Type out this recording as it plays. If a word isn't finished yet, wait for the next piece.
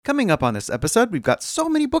Coming up on this episode, we've got so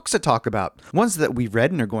many books to talk about. Ones that we've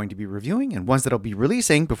read and are going to be reviewing, and ones that will be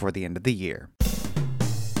releasing before the end of the year.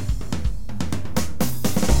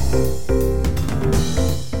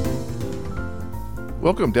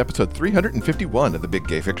 Welcome to episode 351 of the Big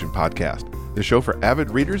Gay Fiction Podcast, the show for avid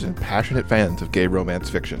readers and passionate fans of gay romance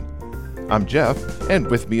fiction. I'm Jeff, and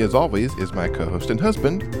with me as always is my co-host and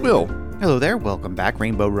husband, Will. Hello there, welcome back,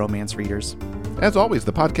 Rainbow Romance readers. As always,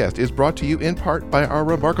 the podcast is brought to you in part by our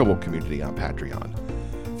remarkable community on Patreon.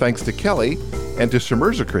 Thanks to Kelly and to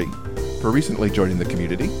Shmerzakri for recently joining the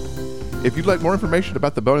community. If you'd like more information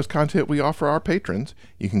about the bonus content we offer our patrons,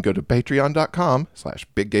 you can go to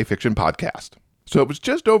patreon.com/biggayfictionpodcast. So it was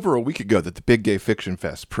just over a week ago that the Big Gay Fiction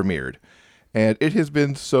Fest premiered, and it has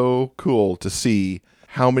been so cool to see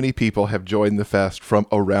how many people have joined the fest from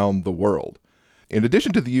around the world. In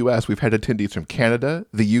addition to the U.S., we've had attendees from Canada,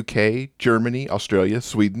 the U.K., Germany, Australia,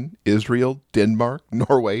 Sweden, Israel, Denmark,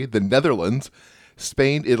 Norway, the Netherlands,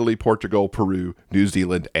 Spain, Italy, Portugal, Peru, New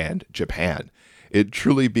Zealand, and Japan. It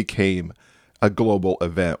truly became a global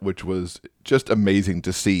event, which was just amazing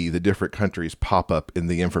to see the different countries pop up in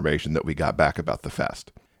the information that we got back about the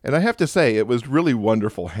fest. And I have to say, it was really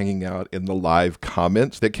wonderful hanging out in the live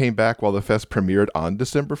comments that came back while the fest premiered on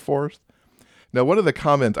December 4th. Now, one of the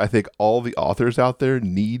comments I think all the authors out there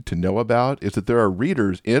need to know about is that there are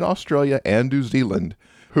readers in Australia and New Zealand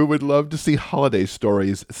who would love to see holiday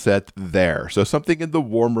stories set there. So something in the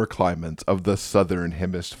warmer climates of the southern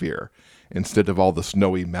hemisphere, instead of all the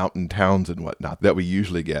snowy mountain towns and whatnot that we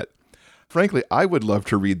usually get. Frankly, I would love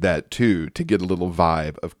to read that too, to get a little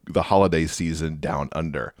vibe of the holiday season down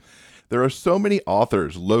under. There are so many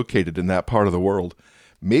authors located in that part of the world.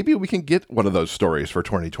 Maybe we can get one of those stories for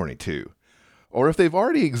 2022. Or if they've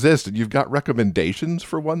already existed, you've got recommendations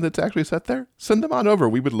for one that's actually set there, send them on over.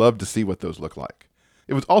 We would love to see what those look like.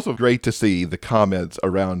 It was also great to see the comments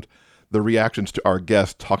around the reactions to our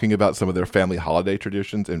guests talking about some of their family holiday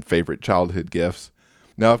traditions and favorite childhood gifts.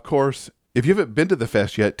 Now, of course, if you haven't been to the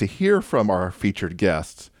fest yet, to hear from our featured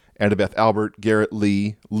guests, Annabeth Albert, Garrett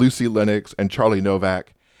Lee, Lucy Lennox, and Charlie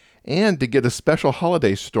Novak, and to get a special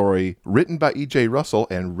holiday story written by E.J. Russell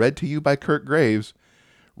and read to you by Kurt Graves,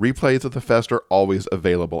 replays of the fest are always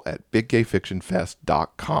available at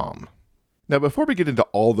biggayfictionfest.com. Now, before we get into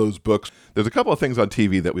all those books, there's a couple of things on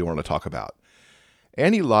TV that we want to talk about.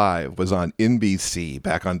 Annie Live was on NBC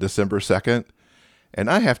back on December 2nd, and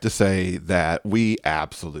I have to say that we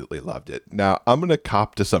absolutely loved it. Now, I'm going to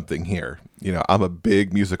cop to something here. You know, I'm a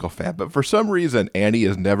big musical fan, but for some reason, Annie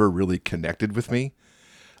has never really connected with me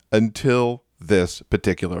until this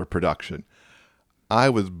particular production. I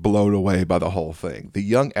was blown away by the whole thing. The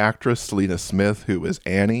young actress, Selena Smith, who was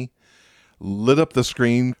Annie, lit up the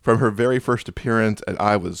screen from her very first appearance, and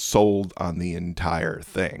I was sold on the entire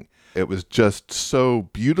thing. It was just so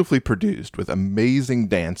beautifully produced with amazing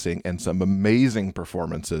dancing and some amazing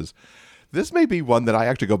performances. This may be one that I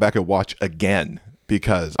actually go back and watch again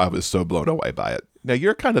because I was so blown away by it. Now,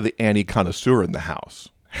 you're kind of the Annie connoisseur in the house.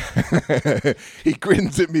 He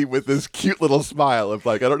grins at me with this cute little smile of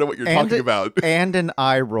like, I don't know what you're talking about. And an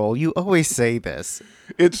eye roll. You always say this.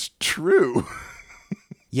 It's true.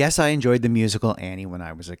 Yes, I enjoyed the musical Annie when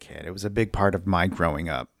I was a kid. It was a big part of my growing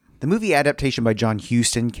up. The movie adaptation by John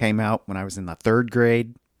Huston came out when I was in the 3rd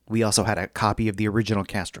grade. We also had a copy of the original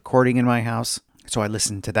cast recording in my house, so I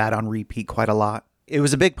listened to that on repeat quite a lot. It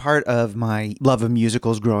was a big part of my love of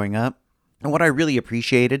musicals growing up. And what I really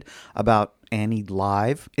appreciated about Annie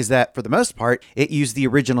Live is that, for the most part, it used the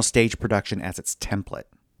original stage production as its template.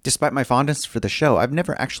 Despite my fondness for the show, I've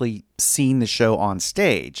never actually seen the show on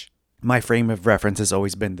stage. My frame of reference has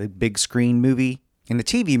always been the big screen movie and the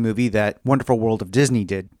TV movie that Wonderful World of Disney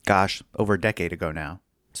did, over a decade ago now.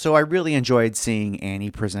 So I really enjoyed seeing Annie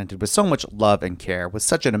presented with so much love and care with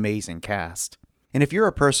such an amazing cast. And if you're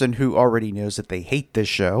a person who already knows that they hate this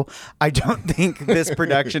show, I don't think this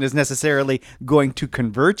production is necessarily going to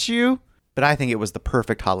convert you, but I think it was the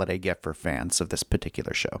perfect holiday gift for fans of this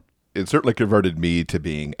particular show. It certainly converted me to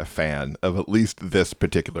being a fan of at least this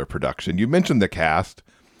particular production. You mentioned the cast,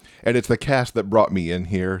 and it's the cast that brought me in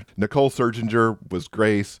here. Nicole Scherzinger was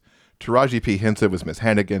Grace, Taraji P. Henson was Miss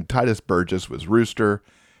Hannigan, Titus Burgess was Rooster,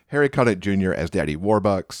 Harry Connick Jr. as Daddy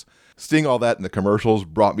Warbucks. Seeing all that in the commercials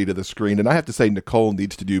brought me to the screen, and I have to say Nicole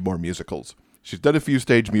needs to do more musicals. She's done a few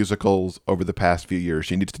stage musicals over the past few years.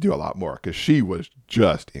 She needs to do a lot more because she was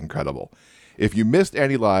just incredible. If you missed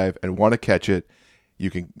Annie Live and want to catch it, you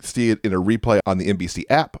can see it in a replay on the NBC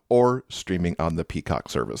app or streaming on the Peacock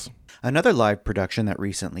service. Another live production that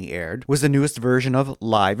recently aired was the newest version of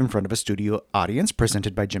Live in Front of a Studio Audience,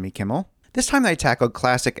 presented by Jimmy Kimmel. This time they tackled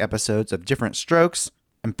classic episodes of Diff'rent Strokes,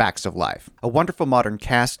 and Facts of Life. A wonderful modern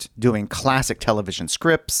cast doing classic television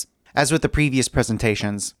scripts. As with the previous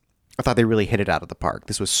presentations, I thought they really hit it out of the park.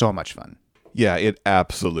 This was so much fun. Yeah, it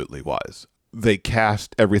absolutely was. They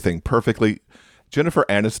cast everything perfectly. Jennifer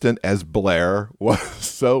Aniston as Blair was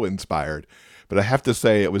so inspired. But I have to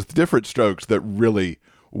say, it was the different strokes that really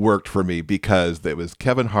worked for me, because it was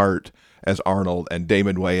Kevin Hart as Arnold and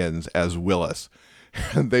Damon Wayans as Willis.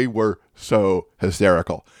 And they were so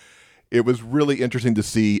hysterical. It was really interesting to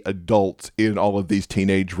see adults in all of these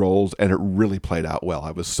teenage roles, and it really played out well.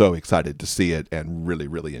 I was so excited to see it and really,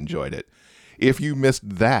 really enjoyed it. If you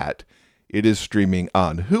missed that, it is streaming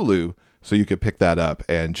on Hulu, so you could pick that up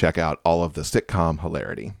and check out all of the sitcom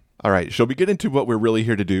hilarity. All right, shall we get into what we're really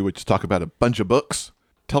here to do, which is talk about a bunch of books?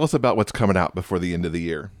 Tell us about what's coming out before the end of the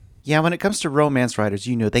year. Yeah, when it comes to romance writers,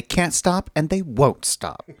 you know they can't stop and they won't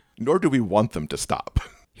stop. Nor do we want them to stop.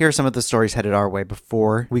 Here are some of the stories headed our way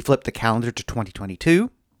before we flip the calendar to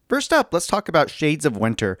 2022. First up, let's talk about Shades of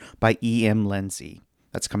Winter by E.M. Lindsay.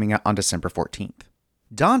 That's coming out on December 14th.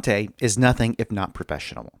 Dante is nothing if not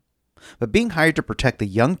professional. But being hired to protect the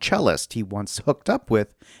young cellist he once hooked up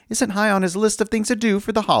with isn't high on his list of things to do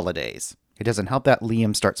for the holidays. It doesn't help that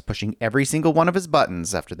Liam starts pushing every single one of his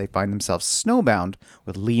buttons after they find themselves snowbound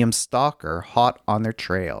with Liam's stalker hot on their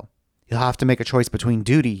trail. He'll have to make a choice between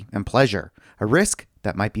duty and pleasure, a risk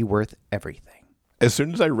that might be worth everything. As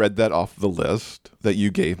soon as I read that off the list that you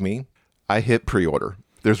gave me, I hit pre-order.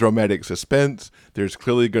 There's romantic suspense. There's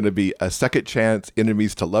clearly going to be a second chance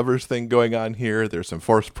enemies to lovers thing going on here. There's some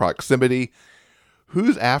forced proximity.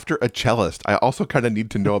 Who's after a cellist? I also kind of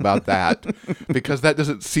need to know about that, because that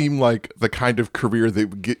doesn't seem like the kind of career that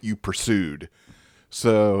would get you pursued.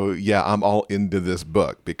 So yeah, I'm all into this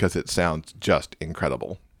book because it sounds just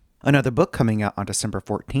incredible. Another book coming out on December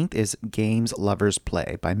 14th is Games Lovers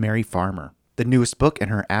Play by Mary Farmer, the newest book in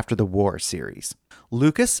her After the War series.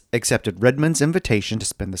 Lucas accepted Redmond's invitation to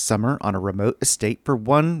spend the summer on a remote estate for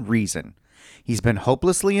one reason. He's been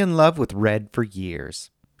hopelessly in love with Red for years.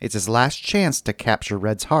 It's his last chance to capture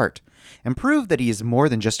Red's heart and prove that he is more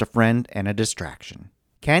than just a friend and a distraction.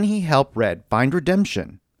 Can he help Red find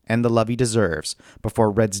redemption and the love he deserves before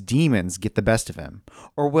Red's demons get the best of him?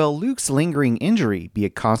 Or will Luke's lingering injury be a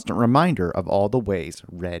constant reminder of all the ways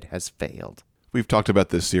Red has failed? We've talked about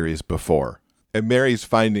this series before. And Mary's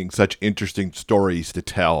finding such interesting stories to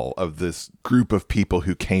tell of this group of people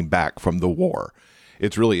who came back from the war.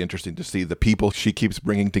 It's really interesting to see the people she keeps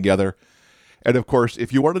bringing together. And of course,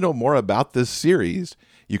 if you want to know more about this series,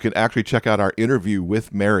 you can actually check out our interview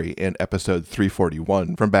with Mary in episode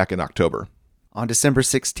 341 from back in October. On December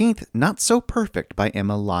 16th, Not So Perfect by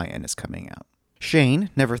Emma Lyon is coming out. Shane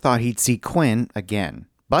never thought he'd see Quinn again,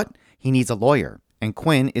 but he needs a lawyer, and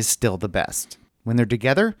Quinn is still the best. When they're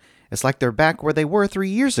together, it's like they're back where they were 3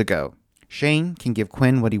 years ago. Shane can give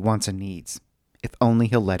Quinn what he wants and needs, if only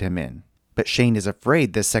he'll let him in. But Shane is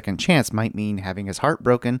afraid this second chance might mean having his heart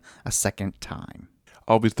broken a second time.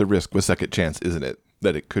 Always the risk with second chance, isn't it?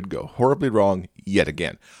 That it could go horribly wrong yet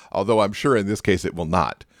again. Although I'm sure in this case it will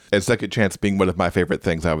not. And second chance being one of my favorite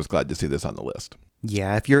things, I was glad to see this on the list.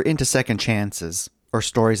 Yeah, if you're into second chances, or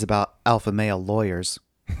stories about alpha male lawyers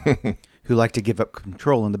who like to give up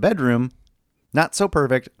control in the bedroom, Not So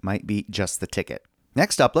Perfect might be just the ticket.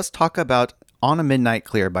 Next up, let's talk about On a Midnight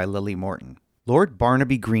Clear by Lily Morton. Lord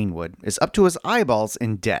Barnaby Greenwood is up to his eyeballs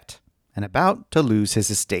in debt and about to lose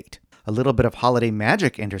his estate. A little bit of holiday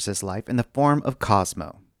magic enters his life in the form of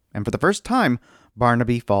Cosmo. And for the first time,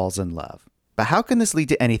 Barnaby falls in love. But how can this lead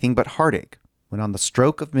to anything but heartache when on the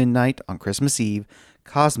stroke of midnight on Christmas Eve,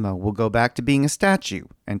 Cosmo will go back to being a statue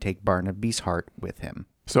and take Barnaby's heart with him?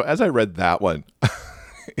 So as I read that one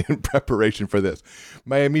in preparation for this,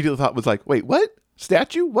 my immediate thought was like, wait, what?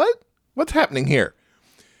 Statue? What? What's happening here?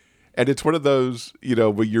 And it's one of those,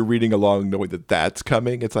 when you're reading along knowing that that's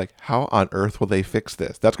coming, it's like, how on earth will they fix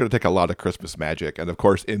this? That's going to take a lot of Christmas magic. And of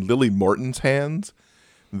course, in Lily Morton's hands,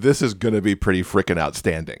 this is going to be pretty freaking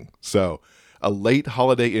outstanding. So a late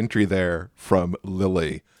holiday entry there from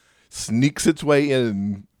Lily sneaks its way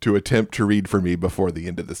in to attempt to read for me before the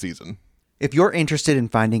end of the season. If you're interested in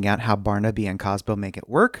finding out how Barnaby and Cosmo make it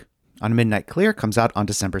work, On a Midnight Clear comes out on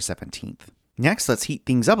December 17th. Next, let's heat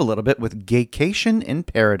things up a little bit with Gaycation in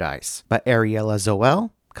Paradise by Ariella Zoel,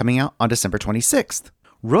 coming out on December 26th.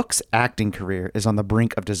 Rook's acting career is on the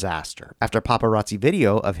brink of disaster after a paparazzi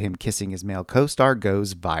video of him kissing his male co-star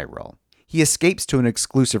goes viral. He escapes to an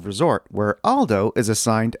exclusive resort where Aldo is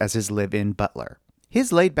assigned as his live-in butler.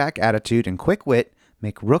 His laid-back attitude and quick wit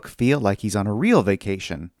make Rook feel like he's on a real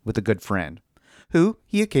vacation with a good friend, who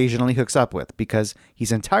he occasionally hooks up with because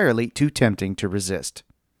he's entirely too tempting to resist.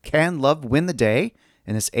 Can love win the day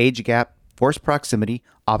in this age gap forced proximity,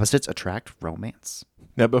 opposites attract romance.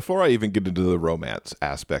 Now, before I even get into the romance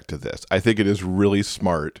aspect of this, I think it is really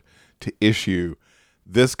smart to issue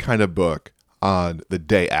this kind of book on the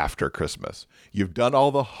day after Christmas. You've done all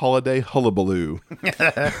the holiday hullabaloo,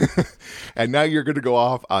 and now you're going to go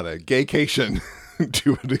off on a gaycation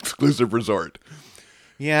to an exclusive resort.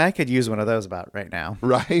 Yeah, I could use one of those about right now.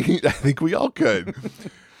 Right? I think we all could.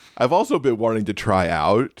 I've also been wanting to try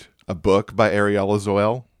out a book by Ariella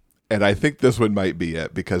Zoel, and I think this one might be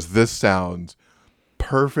it, because this sounds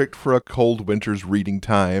perfect for a cold winter's reading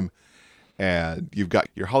time. And you've got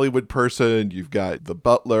your Hollywood person, you've got the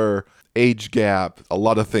butler, age gap, a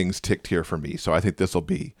lot of things ticked here for me. So I think this will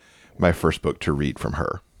be my first book to read from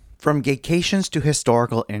her. From gaycations to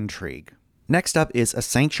historical intrigue. Next up is A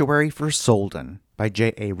Sanctuary for Soldan by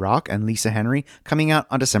J.A. Rock and Lisa Henry, coming out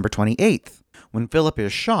on December 28th. When Philip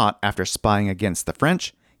is shot after spying against the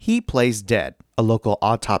French, he plays dead. A local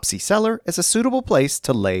autopsy cellar is a suitable place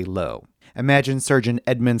to lay low. Imagine Surgeon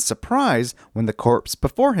Edmund's surprise when the corpse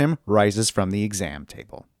before him rises from the exam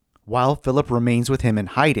table. While Philip remains with him in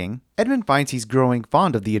hiding, Edmund finds he's growing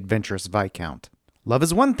fond of the adventurous Viscount. Love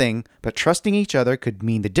is one thing, but trusting each other could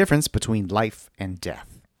mean the difference between life and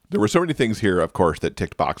death. There were so many things here, of course, that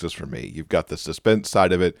ticked boxes for me. You've got the suspense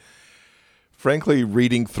side of it. Frankly,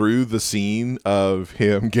 reading through the scene of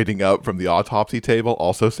him getting up from the autopsy table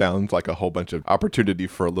also sounds like a whole bunch of opportunity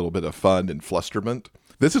for a little bit of fun and flusterment.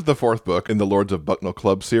 This is the fourth book in the Lords of Bucknell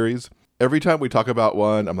Club series. Every time we talk about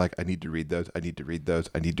one, I'm like, I need to read those. I need to read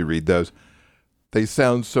those. I need to read those. They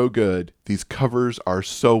sound so good. These covers are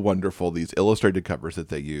so wonderful. These illustrated covers that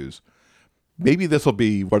they use. Maybe this will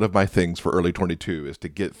be one of my things for early 22 is to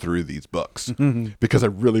get through these books because I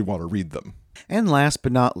really want to read them. And last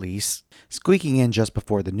but not least, squeaking in just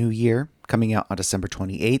before the new year, coming out on December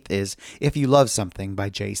 28th, is If You Love Something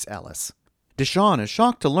by Jace Ellis. Deshawn is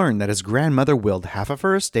shocked to learn that his grandmother willed half of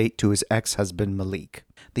her estate to his ex-husband Malik.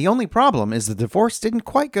 The only problem is the divorce didn't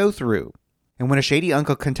quite go through. And when a shady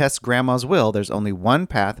uncle contests grandma's will, there's only one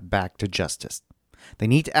path back to justice. They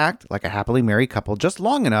need to act like a happily married couple just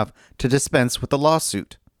long enough to dispense with the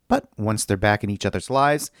lawsuit. But once they're back in each other's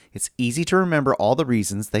lives, it's easy to remember all the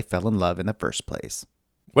reasons they fell in love in the first place.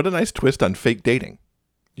 What a nice twist on fake dating.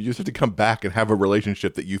 You just have to come back and have a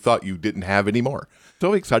relationship that you thought you didn't have anymore.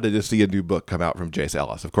 So excited to see a new book come out from Jace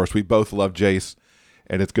Ellis. Of course, we both love Jace,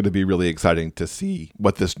 and it's going to be really exciting to see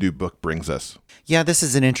what this new book brings us. Yeah, this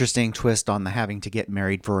is an interesting twist on the having to get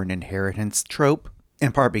married for an inheritance trope,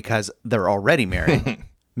 in part because they're already married,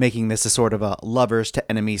 making this a sort of a lovers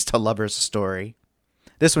to enemies to lovers story.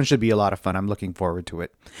 This one should be a lot of fun. I'm looking forward to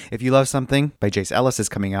it. If You Love Something by Jace Ellis is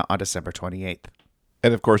coming out on December 28th.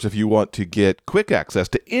 And of course, if you want to get quick access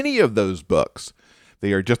to any of those books,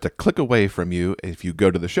 they are just a click away from you if you go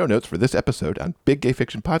to the show notes for this episode on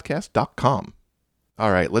biggayfictionpodcast.com.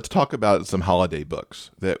 All right, let's talk about some holiday books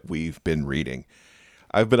that we've been reading.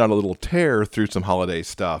 I've been on a little tear through some holiday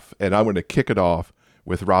stuff, and I'm going to kick it off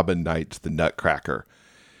with Robin Knight's The Nutcracker.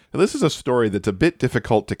 Now, this is a story that's a bit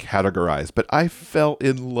difficult to categorize, but I fell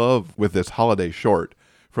in love with this holiday short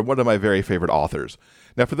from one of my very favorite authors.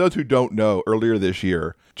 Now, for those who don't know, earlier this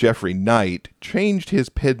year, Jeffrey Knight changed his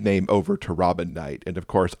pen name over to Robin Knight. And of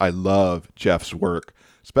course, I love Jeff's work,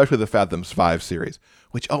 especially the Fathoms 5 series,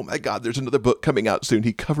 which, oh my God, there's another book coming out soon.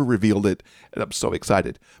 He cover revealed it, and I'm so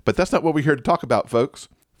excited. But that's not what we're here to talk about, folks.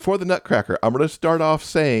 For The Nutcracker, I'm going to start off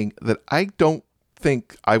saying that I don't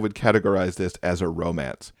think I would categorize this as a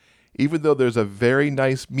romance, even though there's a very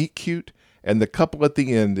nice meet-cute, and the couple at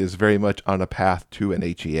the end is very much on a path to an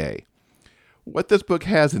HEA. What this book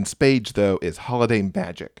has in spades, though, is holiday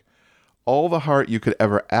magic. All the heart you could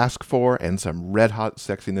ever ask for, and some red-hot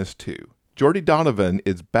sexiness, too. Geordie Donovan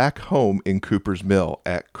is back home in Cooper's Mill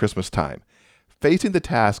at Christmas time, facing the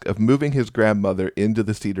task of moving his grandmother into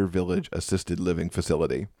the Cedar Village assisted living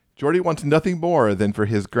facility. Geordie wants nothing more than for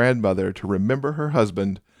his grandmother to remember her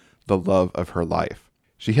husband, the love of her life.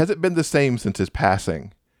 She hasn't been the same since his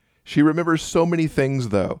passing. She remembers so many things,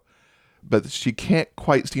 though, but she can't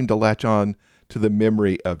quite seem to latch on to the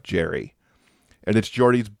memory of Jerry. And it's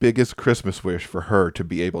Geordie's biggest Christmas wish for her to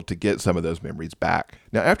be able to get some of those memories back.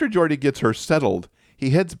 Now, after Geordie gets her settled,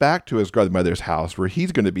 he heads back to his grandmother's house where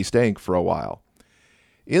he's going to be staying for a while.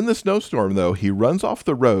 In the snowstorm, though, he runs off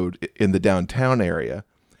the road in the downtown area,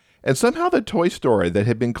 and somehow the toy store that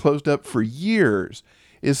had been closed up for years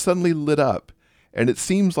is suddenly lit up, and it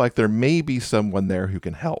seems like there may be someone there who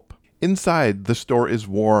can help. Inside, the store is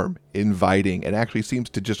warm, inviting, and actually seems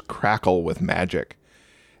to just crackle with magic.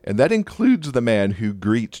 And that includes the man who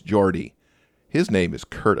greets Geordie. His name is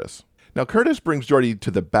Curtis. Now, Curtis brings Geordie to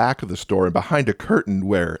the back of the store and behind a curtain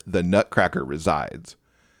where the Nutcracker resides.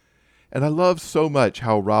 And I love so much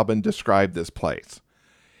how Robin described this place.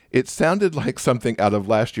 It sounded like something out of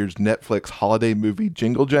last year's Netflix holiday movie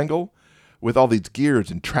Jingle Jangle, with all these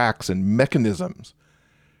gears and tracks and mechanisms.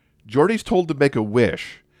 Geordi's told to make a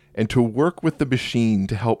wish and to work with the machine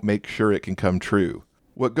to help make sure it can come true.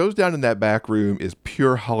 What goes down in that back room is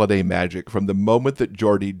pure holiday magic from the moment that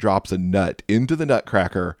Geordi drops a nut into the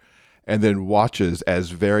nutcracker and then watches as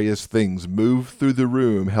various things move through the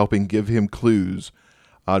room, helping give him clues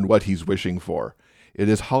on what he's wishing for. It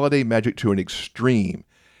is holiday magic to an extreme.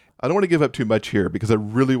 I don't want to give up too much here because I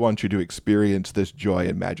really want you to experience this joy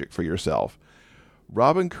and magic for yourself.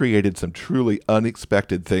 Robin created some truly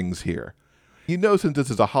unexpected things here. You know, since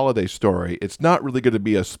this is a holiday story, it's not really going to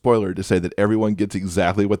be a spoiler to say that everyone gets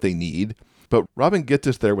exactly what they need, but Robin gets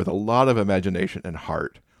us there with a lot of imagination and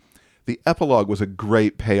heart. The epilogue was a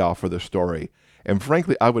great payoff for the story, and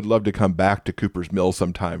frankly, I would love to come back to Cooper's Mill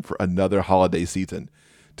sometime for another holiday season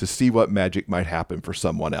to see what magic might happen for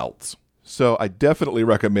someone else. So I definitely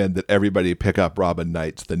recommend that everybody pick up Robin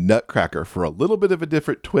Knight's The Nutcracker for a little bit of a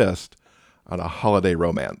different twist on a holiday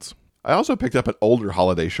romance. I also picked up an older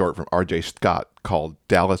holiday short from R.J. Scott called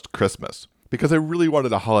Dallas Christmas because I really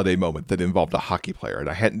wanted a holiday moment that involved a hockey player, and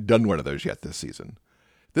I hadn't done one of those yet this season.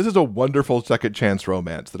 This is a wonderful second chance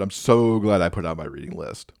romance that I'm so glad I put on my reading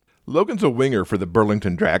list. Logan's a winger for the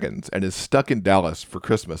Burlington Dragons and is stuck in Dallas for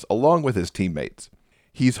Christmas along with his teammates.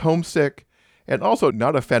 He's homesick and also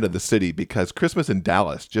not a fan of the city because Christmas in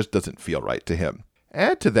Dallas just doesn't feel right to him.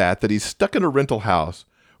 Add to that he's stuck in a rental house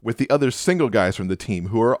with the other single guys from the team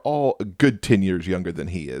who are all a good 10 years younger than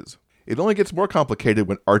he is. It only gets more complicated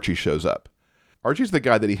when Archie shows up. Archie's the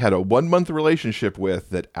guy that he had a 1-month relationship with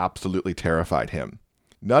that absolutely terrified him.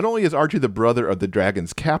 Not only is Archie the brother of the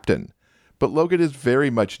Dragons' captain, but Logan is very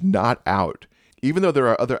much not out. Even though there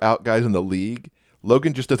are other out guys in the league,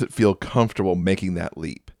 Logan just doesn't feel comfortable making that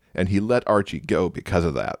leap, and he let Archie go because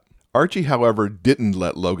of that. Archie, however, didn't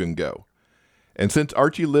let Logan go. And since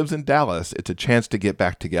Archie lives in Dallas, it's a chance to get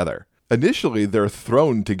back together. Initially, they're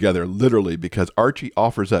thrown together literally because Archie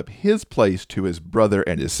offers up his place to his brother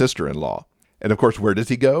and his sister-in-law. And of course, where does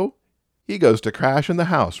he go? He goes to crash in the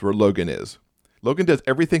house where Logan is. Logan does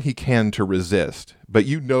everything he can to resist, but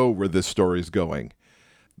you know where this story's going.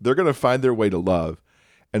 They're going to find their way to love,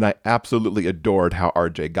 and I absolutely adored how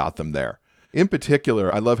RJ got them there. In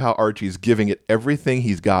particular, I love how Archie's giving it everything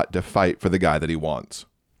he's got to fight for the guy that he wants.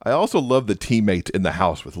 I also love the teammates in the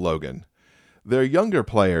house with Logan. They're younger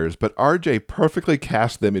players, but RJ perfectly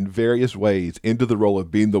cast them in various ways into the role of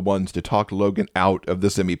being the ones to talk Logan out of the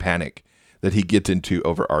semi-panic that he gets into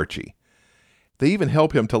over Archie. They even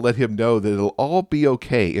help him to let him know that it'll all be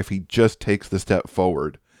okay if he just takes the step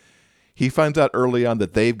forward. He finds out early on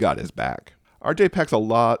that they've got his back. RJ packs a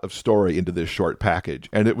lot of story into this short package,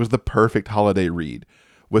 and it was the perfect holiday read,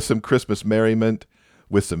 with some Christmas merriment,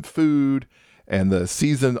 with some food, and the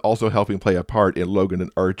season also helping play a part in Logan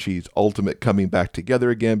and Archie's ultimate coming back together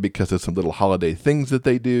again because of some little holiday things that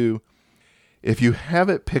they do. If you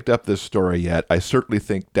haven't picked up this story yet, I certainly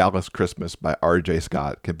think Dallas Christmas by R.J.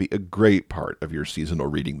 Scott can be a great part of your seasonal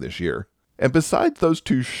reading this year. And besides those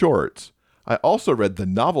two shorts, I also read the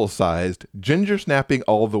novel-sized Ginger Snapping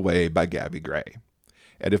All the Way by Gabby Gray.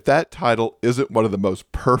 And if that title isn't one of the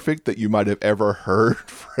most perfect that you might have ever heard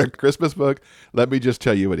for a Christmas book, let me just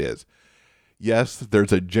tell you it is. Yes,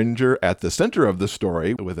 there's a ginger at the center of the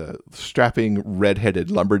story with a strapping,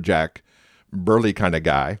 red-headed lumberjack, burly kind of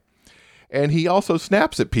guy. And he also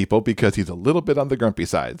snaps at people because he's a little bit on the grumpy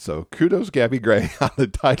side. So kudos Gabby Gray on the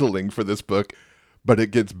titling for this book, but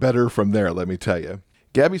it gets better from there, let me tell you.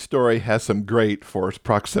 Gabby's story has some great forced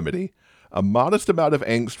proximity, a modest amount of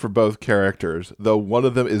angst for both characters, though one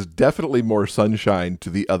of them is definitely more sunshine to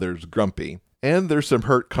the other's grumpy. And there's some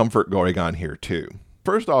hurt comfort going on here too.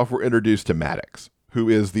 First off, we're introduced to Maddox, who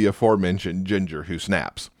is the aforementioned ginger who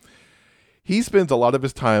snaps. He spends a lot of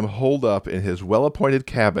his time holed up in his well-appointed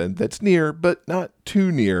cabin that's near, but not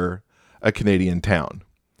too near, a Canadian town.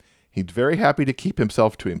 He's very happy to keep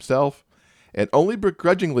himself to himself, and only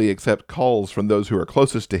begrudgingly accept calls from those who are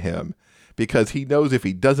closest to him, because he knows if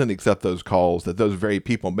he doesn't accept those calls, that those very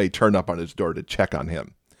people may turn up on his door to check on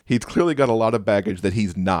him. He's clearly got a lot of baggage that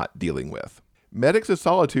he's not dealing with. Maddox's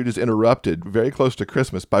solitude is interrupted very close to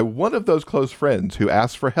Christmas by one of those close friends who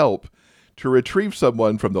asks for help to retrieve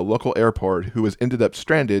someone from the local airport who has ended up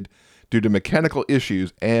stranded due to mechanical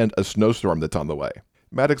issues and a snowstorm that's on the way.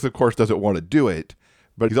 Maddox, of course, doesn't want to do it,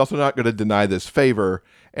 but he's also not going to deny this favor,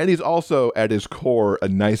 and he's also, at his core, a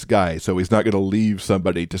nice guy, so he's not going to leave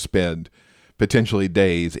somebody to spend potentially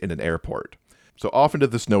days in an airport. So off into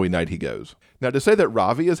the snowy night he goes. Now, to say that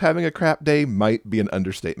Ravi is having a crap day might be an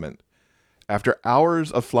understatement. After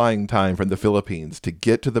hours of flying time from the Philippines to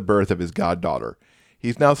get to the birth of his goddaughter,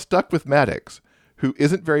 he's now stuck with Maddox, who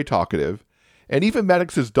isn't very talkative, and even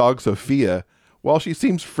Maddox's dog Sophia, while she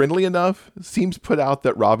seems friendly enough, seems put out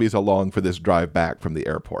that Ravi's along for this drive back from the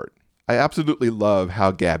airport. I absolutely love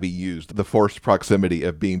how Gabby used the forced proximity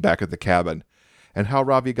of being back at the cabin, and how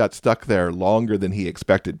Ravi got stuck there longer than he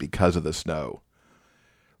expected because of the snow.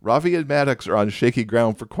 Ravi and Maddox are on shaky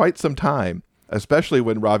ground for quite some time, especially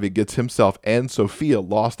when Ravi gets himself and Sophia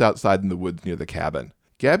lost outside in the woods near the cabin.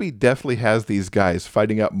 Gabby definitely has these guys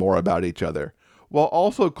fighting out more about each other, while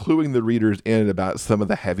also cluing the readers in about some of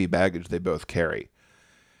the heavy baggage they both carry.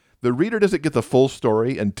 The reader doesn't get the full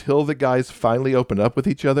story until the guys finally open up with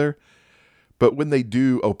each other, but when they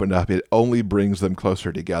do open up, it only brings them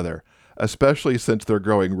closer together, especially since their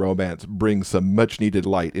growing romance brings some much-needed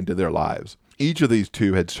light into their lives. Each of these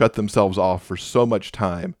two had shut themselves off for so much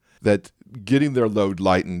time that getting their load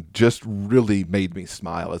lightened just really made me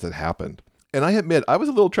smile as it happened. And I admit, I was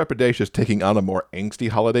a little trepidatious taking on a more angsty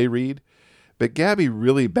holiday read, but Gabby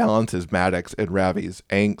really balances Maddox and Ravi's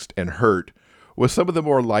angst and hurt with some of the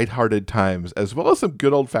more lighthearted times, as well as some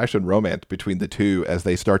good old-fashioned romance between the two as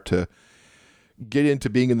they start to get into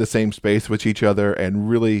being in the same space with each other and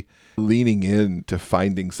really leaning in to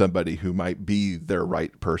finding somebody who might be their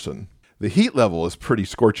right person. The heat level is pretty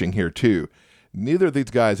scorching here too. Neither of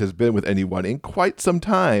these guys has been with anyone in quite some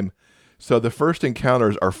time, so the first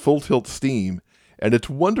encounters are full tilt steam, and it's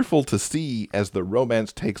wonderful to see as the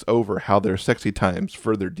romance takes over how their sexy times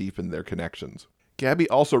further deepen their connections. Gabby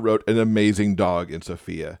also wrote an amazing dog in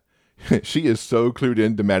Sophia. She is so clued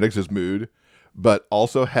into Maddox's mood, but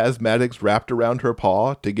also has Maddox wrapped around her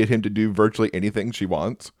paw to get him to do virtually anything she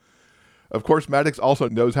wants. Of course, Maddox also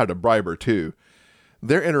knows how to bribe her too.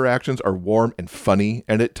 Their interactions are warm and funny,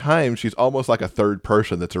 and at times she's almost like a third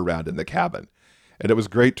person that's around in the cabin. And it was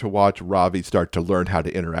great to watch Ravi start to learn how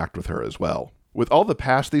to interact with her as well. With all the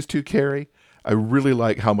past these two carry, I really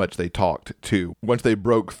like how much they talked, too, once they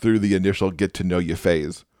broke through the initial get-to-know-you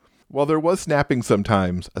phase. While there was snapping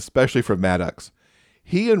sometimes, especially from Maddox,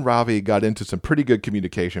 he and Ravi got into some pretty good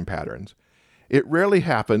communication patterns. It rarely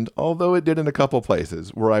happened, although it did in a couple places,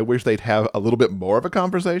 where I wish they'd have a little bit more of a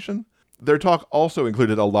conversation. Their talk also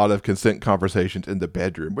included a lot of consent conversations in the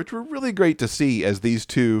bedroom, which were really great to see as these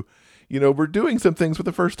two, were doing some things for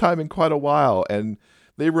the first time in quite a while, and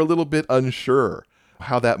they were a little bit unsure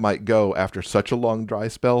how that might go after such a long dry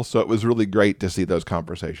spell, so it was really great to see those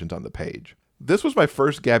conversations on the page. This was my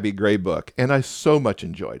first Gabby Gray book, and I so much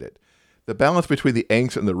enjoyed it. The balance between the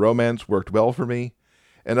angst and the romance worked well for me,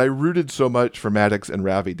 and I rooted so much for Maddox and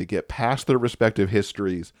Ravi to get past their respective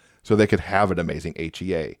histories so they could have an amazing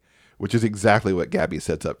HEA, which is exactly what Gabby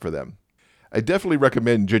sets up for them. I definitely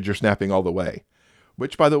recommend Ginger Snapping All the Way,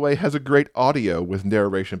 which, by the way, has a great audio with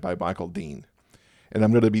narration by Michael Dean. And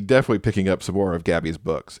I'm going to be definitely picking up some more of Gabby's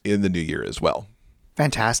books in the new year as well.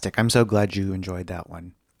 Fantastic. I'm so glad you enjoyed that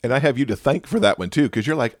one. And I have you to thank for that one, too, because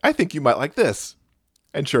you're like, I think you might like this.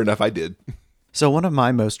 And sure enough, I did. So one of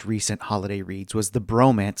my most recent holiday reads was The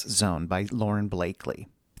Bromance Zone by Lauren Blakely.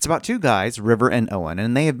 It's about two guys, River and Owen,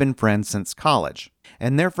 and they have been friends since college.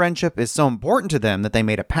 And their friendship is so important to them that they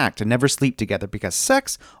made a pact to never sleep together because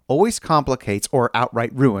sex always complicates or outright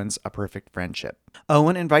ruins a perfect friendship.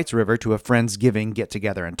 Owen invites River to a Friendsgiving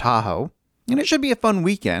get-together in Tahoe, and it should be a fun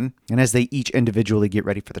weekend. And as they each individually get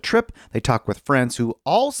ready for the trip, they talk with friends who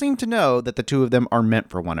all seem to know that the two of them are meant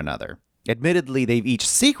for one another. Admittedly, they've each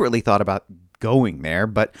secretly thought about going there,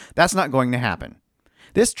 but that's not going to happen.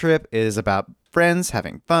 This trip is about friends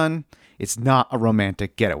having fun. It's not a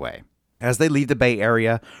romantic getaway. As they leave the Bay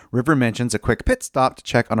Area, River mentions a quick pit stop to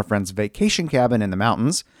check on a friend's vacation cabin in the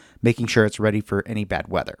mountains, making sure it's ready for any bad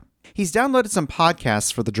weather. He's downloaded some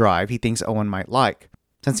podcasts for the drive he thinks Owen might like,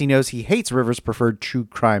 since he knows he hates River's preferred true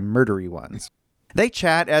crime murdery ones. They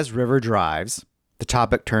chat as River drives. The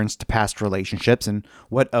topic turns to past relationships and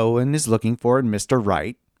what Owen is looking for in Mr.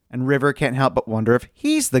 Right, and River can't help but wonder if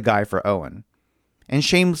he's the guy for Owen, and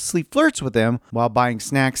shamelessly flirts with him while buying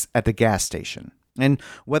snacks at the gas station. And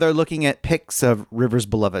whether looking at pics of River's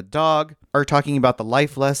beloved dog or talking about the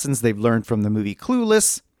life lessons they've learned from the movie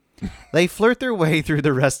Clueless, they flirt their way through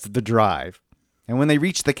the rest of the drive. And when they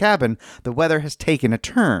reach the cabin, the weather has taken a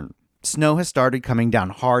turn. Snow has started coming down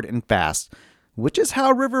hard and fast, which is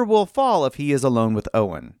how River will fall if he is alone with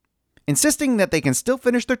Owen, insisting that they can still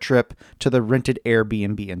finish their trip to the rented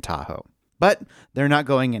Airbnb in Tahoe. But they're not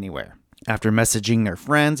going anywhere. After messaging their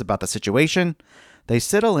friends about the situation, they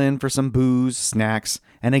settle in for some booze, snacks,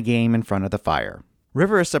 and a game in front of the fire.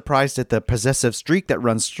 River is surprised at the possessive streak that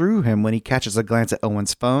runs through him when he catches a glance at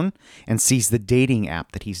Owen's phone and sees the dating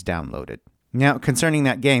app that he's downloaded. Now, concerning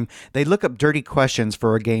that game, they look up dirty questions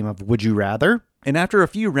for a game of Would You Rather? And after a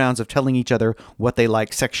few rounds of telling each other what they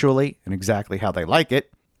like sexually and exactly how they like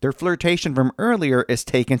it, their flirtation from earlier is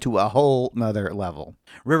taken to a whole nother level.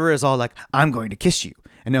 River is all like, I'm going to kiss you.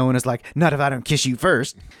 And Owen is like, not if I don't kiss you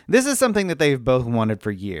first. This is something that they've both wanted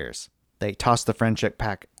for years. They toss the friendship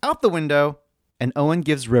pack out the window, and Owen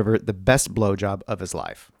gives River the best blowjob of his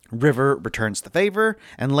life. River returns the favor,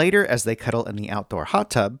 and later, as they cuddle in the outdoor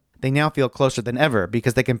hot tub, they now feel closer than ever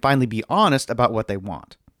because they can finally be honest about what they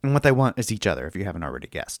want. And what they want is each other, if you haven't already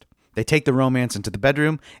guessed. They take the romance into the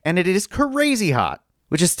bedroom, and it is crazy hot,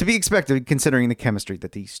 which is to be expected considering the chemistry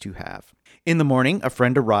that these two have. In the morning, a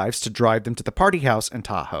friend arrives to drive them to the party house in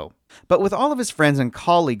Tahoe. But with all of his friends and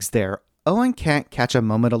colleagues there, Owen can't catch a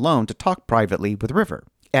moment alone to talk privately with River.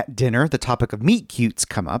 At dinner, the topic of meet cutes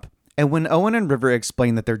come up, and when Owen and River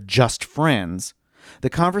explain that they're just friends, the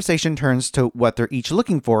conversation turns to what they're each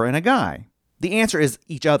looking for in a guy. The answer is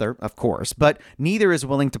each other, of course, but neither is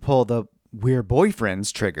willing to pull the "we're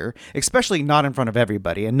boyfriends" trigger, especially not in front of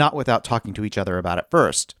everybody and not without talking to each other about it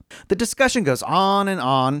first. The discussion goes on,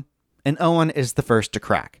 and Owen is the first to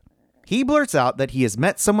crack. He blurts out that he has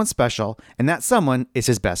met someone special, and that someone is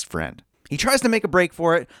his best friend. He tries to make a break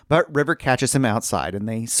for it, but River catches him outside, and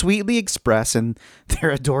they sweetly express in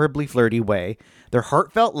their adorably flirty way their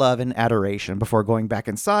heartfelt love and adoration before going back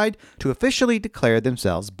inside to officially declare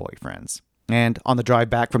themselves boyfriends. And on the drive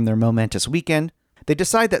back from their momentous weekend, they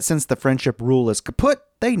decide that since the friendship rule is kaput,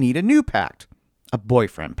 they need a new pact. A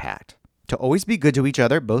boyfriend pact. To always be good to each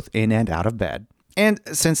other, both in and out of bed. And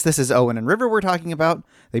since this is Owen and River we're talking about,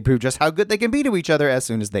 they prove just how good they can be to each other as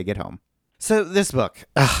soon as they get home. So this book,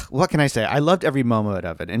 what can I say? I loved every moment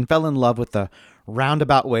of it and fell in love with the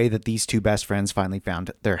roundabout way that these two best friends finally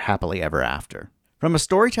found their happily ever after. From a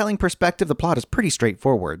storytelling perspective, the plot is pretty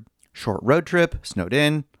straightforward. Short road trip, snowed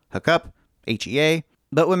in, hook up, HEA.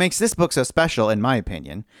 But what makes this book so special, in my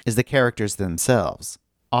opinion, is the characters themselves.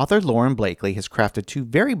 Author Lauren Blakely has crafted two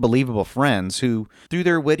very believable friends who, through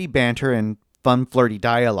their witty banter and fun flirty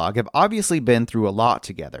dialogue, have obviously been through a lot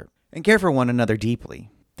together and care for one another deeply.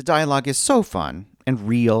 The dialogue is so fun and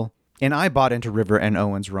real, and I bought into River and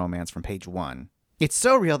Owen's romance from page 1. It's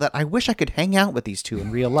so real that I wish I could hang out with these two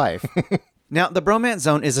in real life. Now, the Bromance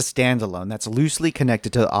Zone is a standalone that's loosely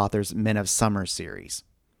connected to the author's Men of Summer series.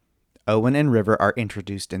 Owen and River are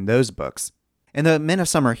introduced in those books, and the Men of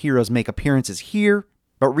Summer heroes make appearances here,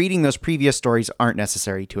 but reading those previous stories aren't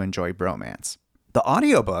necessary to enjoy bromance. The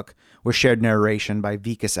audiobook, with shared narration by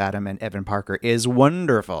Vikas Adam and Evan Parker, is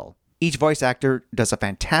wonderful. Each voice actor does a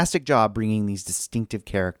fantastic job bringing these distinctive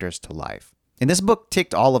characters to life. And this book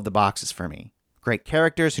ticked all of the boxes for me. Great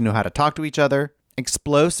characters who know how to talk to each other,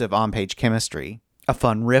 explosive on-page chemistry, a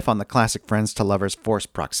fun riff on the classic friends to lovers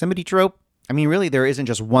forced proximity trope. I mean, really, there isn't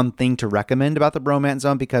just one thing to recommend about the Bromance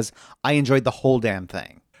Zone because I enjoyed the whole damn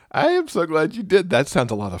thing. I am so glad you did. That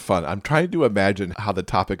sounds a lot of fun. I'm trying to imagine how the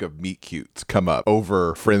topic of meet cutes come up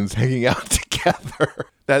over friends hanging out together.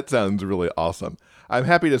 That sounds really awesome. I'm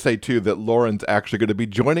happy to say, too, that Lauren's actually going to be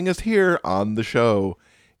joining us here on the show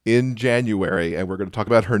in January, and we're going to talk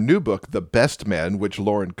about her new book, The Best Men, which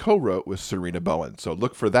Lauren co-wrote with Serena Bowen. So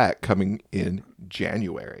look for that coming in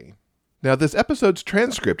January. Now, this episode's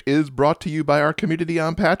transcript is brought to you by our community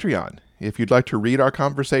on Patreon. If you'd like to read our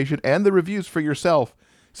conversation and the reviews for yourself,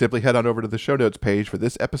 simply head on over to the show notes page for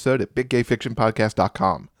this episode at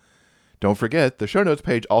biggayfictionpodcast.com. Don't forget, the show notes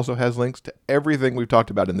page also has links to everything we've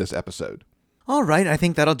talked about in this episode. All right, I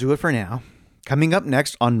think that'll do it for now. Coming up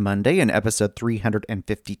next on Monday in episode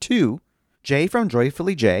 352, Jay from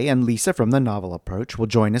Joyfully Jay and Lisa from The Novel Approach will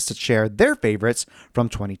join us to share their favorites from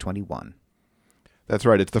 2021. That's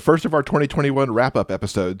right, it's the first of our 2021 wrap-up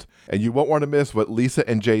episodes, and you won't want to miss what Lisa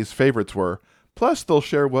and Jay's favorites were. Plus, they'll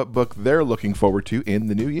share what book they're looking forward to in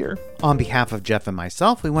the new year. On behalf of Jeff and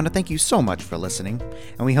myself, we want to thank you so much for listening,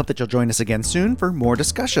 and we hope that you'll join us again soon for more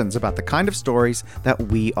discussions about the kind of stories that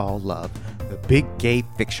we all love, the big gay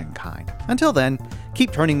fiction kind. Until then,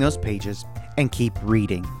 keep turning those pages and keep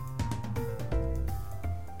reading.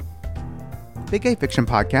 Big Gay Fiction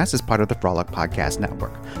Podcast is part of the Frolic Podcast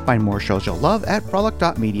Network. Find more shows you'll love at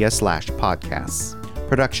frolic.media/podcasts.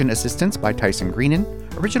 Production assistance by Tyson Greenan.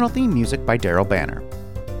 Original theme music by Daryl Banner.